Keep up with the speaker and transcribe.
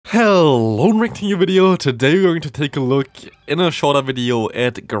Hello and back to your video. Today we're going to take a look in a shorter video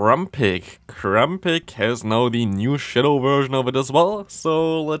at Grumpig. Grumpig has now the new Shadow version of it as well,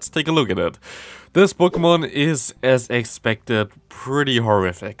 so let's take a look at it. This Pokemon is, as expected, pretty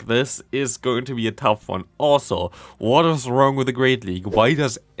horrific. This is going to be a tough one. Also, what is wrong with the Great League? Why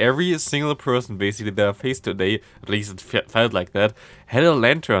does every single person basically that I faced today, at least it felt like that, had a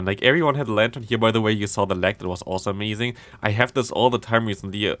lantern? Like, everyone had a lantern here. By the way, you saw the lag, that was also amazing. I have this all the time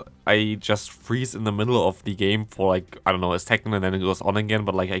recently. I just freeze in the middle of the game for like, I don't know, a second and then it goes on again,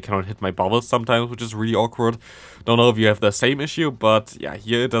 but like I cannot hit my bubbles sometimes, which is really awkward. Don't know if you have the same issue, but yeah,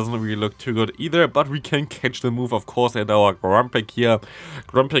 here it doesn't really look too good either. But we can catch the move, of course, at our Grumpig here.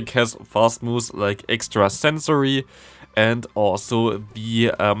 Grumpig has fast moves like extra sensory and also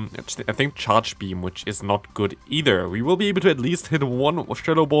the, I think, charge beam, which is not good either. We will be able to at least hit one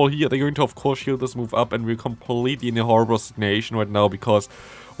Shadow Ball here. They're going to, of course, shield this move up, and we're completely in a horrible situation right now because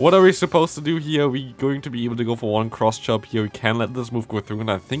what are we supposed to do here? We're going to be able to go for one cross chop here. We can let this move go through,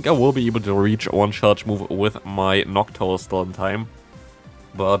 and I think I will be able to reach one charge move with my Noctowl still in time.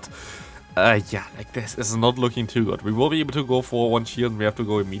 But yeah, like this is not looking too good. We will be able to go for one shield and we have to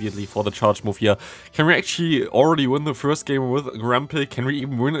go immediately for the charge move here. Can we actually already win the first game with Grumpig? Can we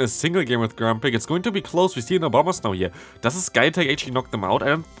even win a single game with Grumpig? It's going to be close. We see no bombers now here. Does a Sky Attack actually knock them out? I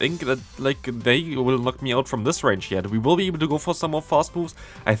don't think that like they will knock me out from this range yet. We will be able to go for some more fast moves.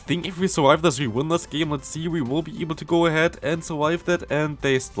 I think if we survive this, we win this game. Let's see, we will be able to go ahead and survive that, and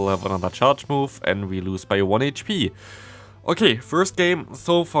they still have another charge move and we lose by 1 HP. Okay, first game,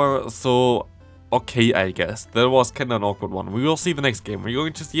 so far, so okay, I guess. That was kinda an awkward one. We will see the next game. We're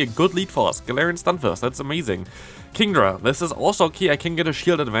going to see a good lead for us. Galarian Stunfisk, that's amazing. Kingdra, this is also okay. I can get a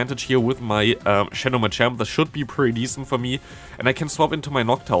shield advantage here with my Shadow Machamp. This should be pretty decent for me. And I can swap into my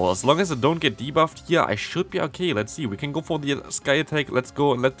Noctowl. As long as I don't get debuffed here, I should be okay. Let's see, we can go for the Sky Attack. Let's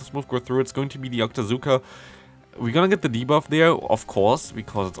go and let this move go through. It's going to be the Octazooka. We're gonna get the debuff there, of course,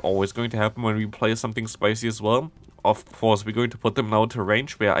 because it's always going to happen when we play something spicy as well. Of course, we're going to put them now to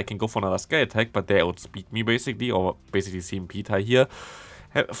range where I can go for another Sky Attack, but they outspeed me basically, or basically CMP tie here.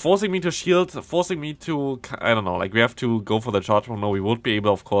 Forcing me to shield, forcing me to, I don't know, like we have to go for the charge move. No, we would be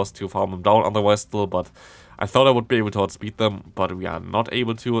able, of course, to farm them down otherwise still, but I thought I would be able to outspeed them, but we are not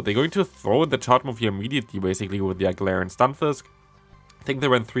able to. They're going to throw in the charge move here immediately, basically, with the Galarian Stunfisk. I think they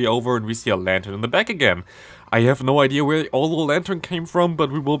ran 3 over and we see a lantern in the back again. I have no idea where all the lantern came from,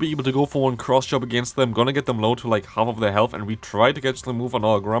 but we will be able to go for one cross chop against them. Gonna get them low to like half of their health, and we try to catch the move on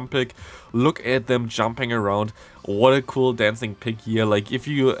our Grumpig. Look at them jumping around. What a cool dancing pig here. Like if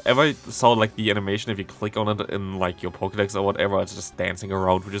you ever saw like the animation, if you click on it in like your Pokédex or whatever, it's just dancing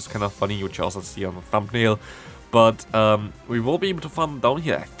around, which is kind of funny, which you also see on the thumbnail. But we will be able to farm them down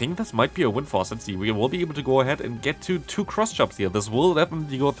here. I think this might be a win for us. Let's see. We will be able to go ahead and get to 2 cross chops here. This will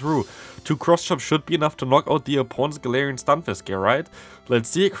definitely go through. 2 cross chops should be enough to knock out the opponent's Galarian Stunfisk here, right? Let's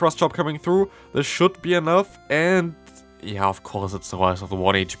see a cross chop coming through. This should be enough. And yeah, of course, it's the rise of the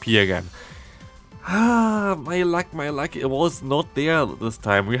 1 HP again. Ah, my luck, it was not there this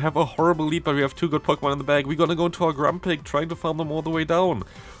time. We have a horrible lead, but we have 2 good Pokemon in the bag. We're gonna go into our Grumpig, trying to farm them all the way down.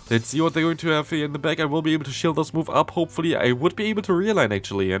 Let's see what they're going to have here in the back. I will be able to shield this move up, hopefully. I would be able to realign,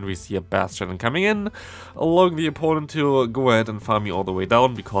 actually. And we see a Bastion coming in, allowing the opponent to go ahead and farm me all the way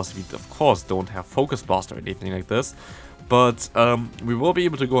down, because we, of course, don't have Focus Blast or anything like this. But we will be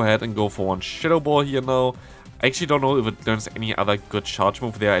able to go ahead and go for one Shadow Ball here now. I actually don't know if there's any other good charge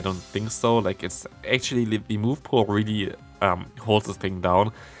move there. I don't think so. Like, it's actually the move pool really holds this thing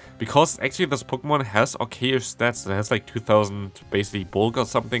down. Because actually this Pokemon has okay-ish stats. It has like 2000 basically bulk or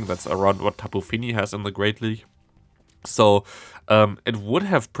something. That's around what Tapu Fini has in the Great League. So it would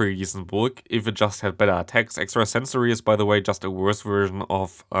have pretty decent bulk if it just had better attacks. Extra Sensory is, by the way, just a worse version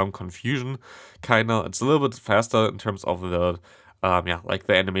of Confusion. Kinda. It's a little bit faster in terms of the yeah, like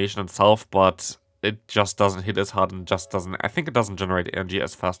the animation itself, but it just doesn't hit as hard and just doesn't, I think it doesn't generate energy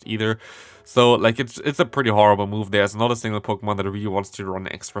as fast either. So like it's a pretty horrible move. There's not a single Pokemon that really wants to run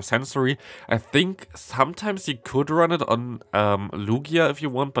Extra Sensory. I think sometimes you could run it on Lugia if you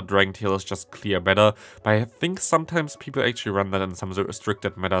want, but Dragon Tail is just clear better. But I think sometimes people actually run that in some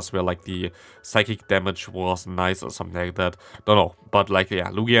restricted metas where like the psychic damage was nice or something like that. Don't know, but like yeah,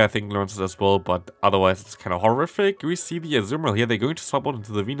 Lugia I think learns it as well, but otherwise it's kind of horrific. We see the Azumarill here. They're going to swap out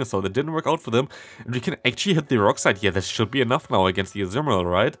into the Venusaur. That didn't work out for them. And we can actually hit the Rock Slide here. This should be enough now against the Azumarill,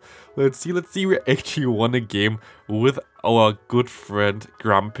 right? Let's see. We actually won a game with our good friend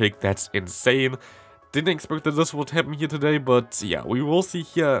Grumpig. That's insane. Didn't expect that this would happen here today, but yeah, we will see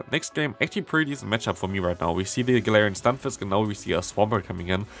here. Next game, actually pretty decent matchup for me right now. We see the Galarian Stunfisk and now we see a Swampert coming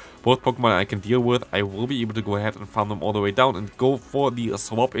in. Both Pokemon I can deal with. I will be able to go ahead and farm them all the way down and go for the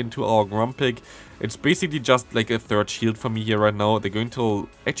swap into our Grumpig. It's basically just like a third shield for me here right now. They're going to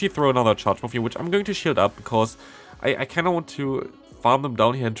actually throw another charge move here, which I'm going to shield up because I kind of want to farm them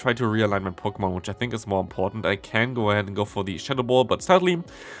down here and try to realign my Pokemon, which I think is more important. I can go ahead and go for the Shadow Ball, but sadly,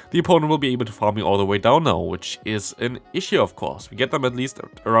 the opponent will be able to farm me all the way down now, which is an issue, of course. We get them at least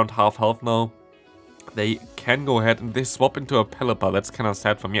around half health now. They can go ahead and they swap into a Pelipper. That's kind of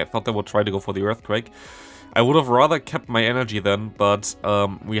sad for me. I thought they would try to go for the Earthquake. I would have rather kept my energy then, but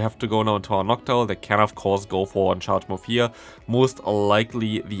we have to go now into our Noctowl. They can, of course, go for one charge move here. Most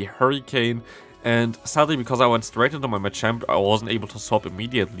likely the Hurricane. And sadly, because I went straight into my Machamp, I wasn't able to swap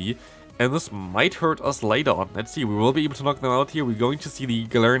immediately. And this might hurt us later on. Let's see, we will be able to knock them out here. We're going to see the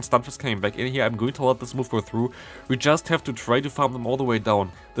Galarian Stunfisk coming back in here. I'm going to let this move go through. We just have to try to farm them all the way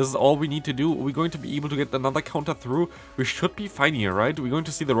down. This is all we need to do. We're going to be able to get another counter through. We should be fine here, right? We're going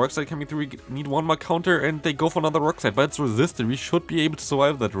to see the Rock Slide coming through. We need one more counter and they go for another Rock Slide, but it's resisted. We should be able to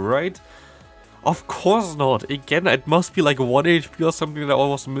survive that, right? Of course not. Again, it must be like 1 HP or something that I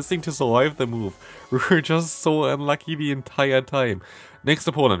was missing to survive the move. We were just so unlucky the entire time. Next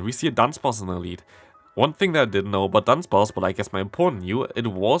opponent, we see a Dunsparce in the lead. One thing that I didn't know about Dunsparce, but I guess my opponent knew, it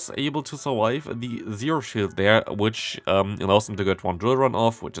was able to survive the Zero Shield there, which allows them to get one Drill Run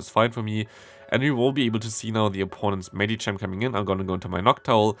off, which is fine for me. And we will be able to see now the opponent's Medicham coming in. I'm going to go into my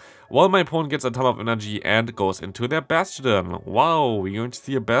Noctowl, while my opponent gets a ton of energy and goes into their Bastion. Wow, we're going to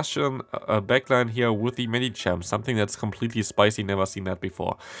see a Bastion backline here with the Medicham, something that's completely spicy, never seen that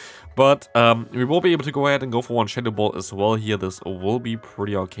before. But we will be able to go ahead and go for one Shadow Ball as well here. This will be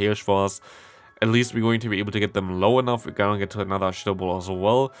pretty okay-ish for us. At least we're going to be able to get them low enough. We're going to get to another Shadow Ball as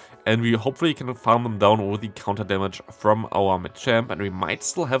well. And we hopefully can farm them down with the counter damage from our Machamp. And we might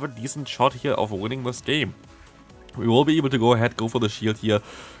still have a decent shot here of winning this game. We will be able to go ahead, go for the shield here.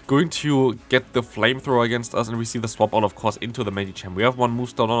 Going to get the Flamethrower against us. And we see the swap out, of course, into the Medicham. We have one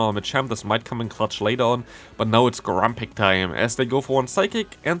move down on our Machamp. This might come in clutch later on. But now it's Grumpig time as they go for one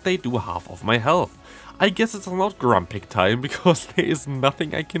Psychic. And they do half of my health. I guess it's not Grumpig time, because there is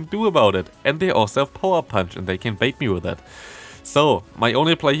nothing I can do about it. And they also have Power Punch, and they can bait me with it. So, my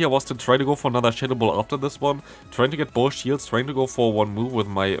only play here was to try to go for another Shadow Ball after this one. Trying to get both shields, trying to go for one move with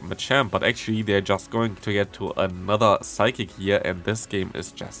my Machamp. But actually, they're just going to get to another Psychic here, and this game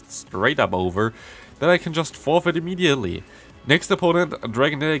is just straight up over. Then I can just forfeit immediately. Next opponent,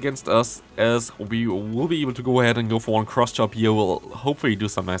 Dragonair against us, as we will be able to go ahead and go for one Cross Chop here. We'll hopefully do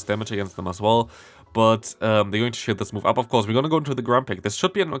some nice damage against them as well. But they're going to shield this move up, of course. We're going to go into the Grumpig. This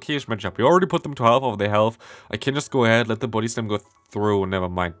should be an okay-ish matchup. We already put them to half of their health. I can just go ahead, let the Body Slam go through. Never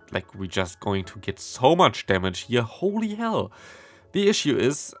mind. Like, we're just going to get so much damage here. Holy hell. The issue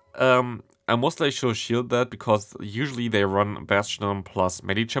is, I most likely should shield that, because usually they run Bastion plus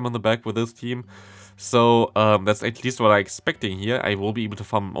Medicham on the back with this team. So that's at least what I'm expecting here. I will be able to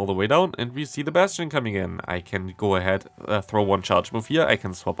farm all the way down, and we see the Bastion coming in. I can go ahead, throw one charge move here. I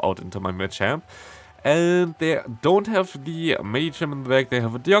can swap out into my Machamp. And they don't have the Medicham in the back, they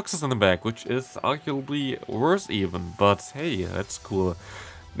have a Deoxys in the back, which is arguably worse even, but hey, that's cool.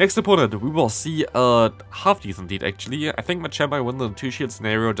 Next opponent, we will see a half-decent lead actually. I think Machamp I win the 2-shield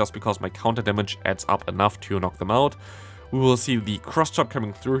scenario just because my counter damage adds up enough to knock them out. We will see the Cross Chop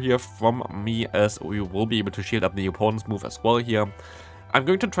coming through here from me, as we will be able to shield up the opponent's move as well here. I'm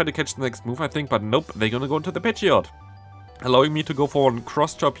going to try to catch the next move, I think, but nope, they're gonna go into the Pidgeot. Allowing me to go for one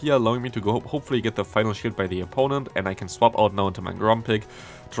Cross Chop here, allowing me to go hopefully get the final shield by the opponent, and I can swap out now into my Grumpig,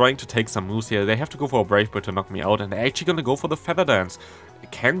 trying to take some moves here. They have to go for a Brave Bird to knock me out, and they're actually gonna go for the Feather Dance.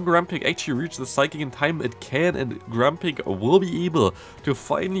 Can Grumpig actually reach the Psychic in time? It can, and Grumpig will be able to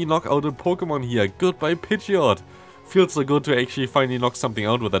finally knock out a Pokemon here. Goodbye, Pidgeot. Feels so good to actually finally knock something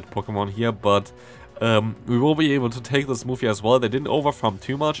out with that Pokemon here, but we will be able to take this move here as well. They didn't overfarm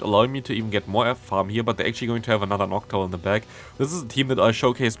too much, allowing me to even get more F-farm here, but they're actually going to have another Noctowl in the back. This is a team that I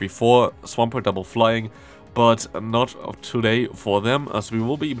showcased before, Swampert double flying, but not today for them, as we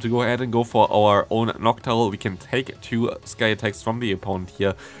will be able to go ahead and go for our own Noctowl. We can take 2 Sky Attacks from the opponent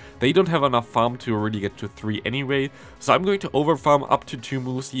here. They don't have enough farm to really get to 3 anyway, so I'm going to overfarm up to 2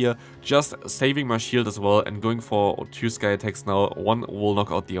 moves here, just saving my shield as well, and going for 2 Sky Attacks now. One will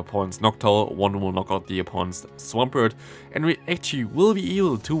knock out the opponent's Noctowl, one will knock out the opponent's Swampert, and we actually will be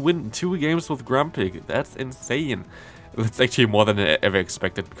able to win 2 games with Grumpig. That's insane. That's actually more than I ever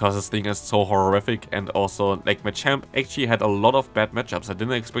expected, because this thing is so horrific, and also, like, Machamp actually had a lot of bad matchups. I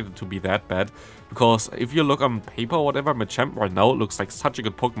didn't expect it to be that bad, because if you look on paper or whatever, Machamp right now looks like such a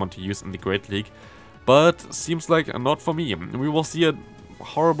good Pokemon to use in the Great League. but seems like not for me. We will see a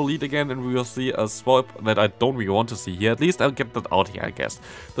horrible lead again, and we will see a swap that I don't really want to see here. At least I'll get that out here, I guess.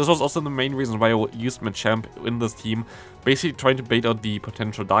 This was also the main reason why I used my champ in this team, basically trying to bait out the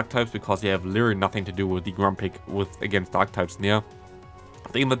potential dark types, because they have literally nothing to do with the Grumpig against dark types near. I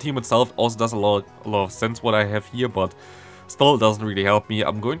think the team itself also does a lot of sense what I have here, but still doesn't really help me.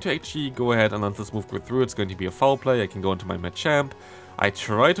 I'm going to actually go ahead and let this move go through. It's going to be a foul play. I can go into my Machamp. I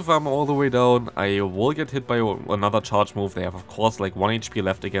try to farm all the way down. I will get hit by another charge move. They have, of course, like 1 HP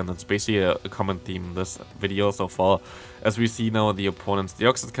left again. That's basically a common theme in this video so far. As we see now, the opponent's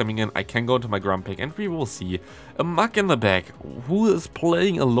Deoxys is coming in. I can go into my Grumpig, and we will see a Muk in the back. Who is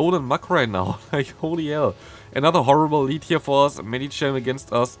playing alone in Muk right now? Like, holy hell. Another horrible lead here for us. Medicham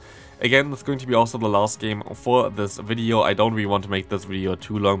against us. Again, it's going to be also the last game for this video. I don't really want to make this video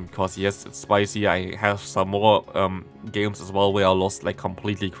too long, because yes, it's spicy. I have some more games as well where I lost like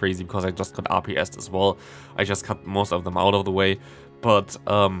completely crazy because I just got RPS'd as well. I just cut most of them out of the way. But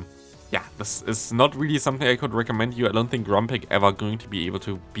yeah, this is not really something I could recommend you. I don't think Grumpig ever going to be able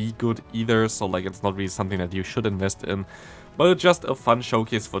to be good either, so like it's not really something that you should invest in. But just a fun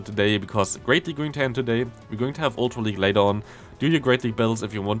showcase for today, because Great League going to end today. We're going to have Ultra League later on. Do your Great League builds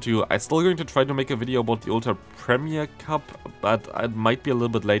if you want to. I'm still going to try to make a video about the Ultra Premier Cup, but it might be a little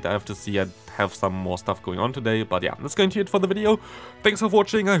bit late. I have to see. I have some more stuff going on today. But yeah, that's going to be it for the video. Thanks for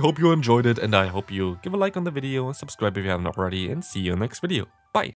watching. I hope you enjoyed it, and I hope you give a like on the video, subscribe if you haven't already, and see you in the next video.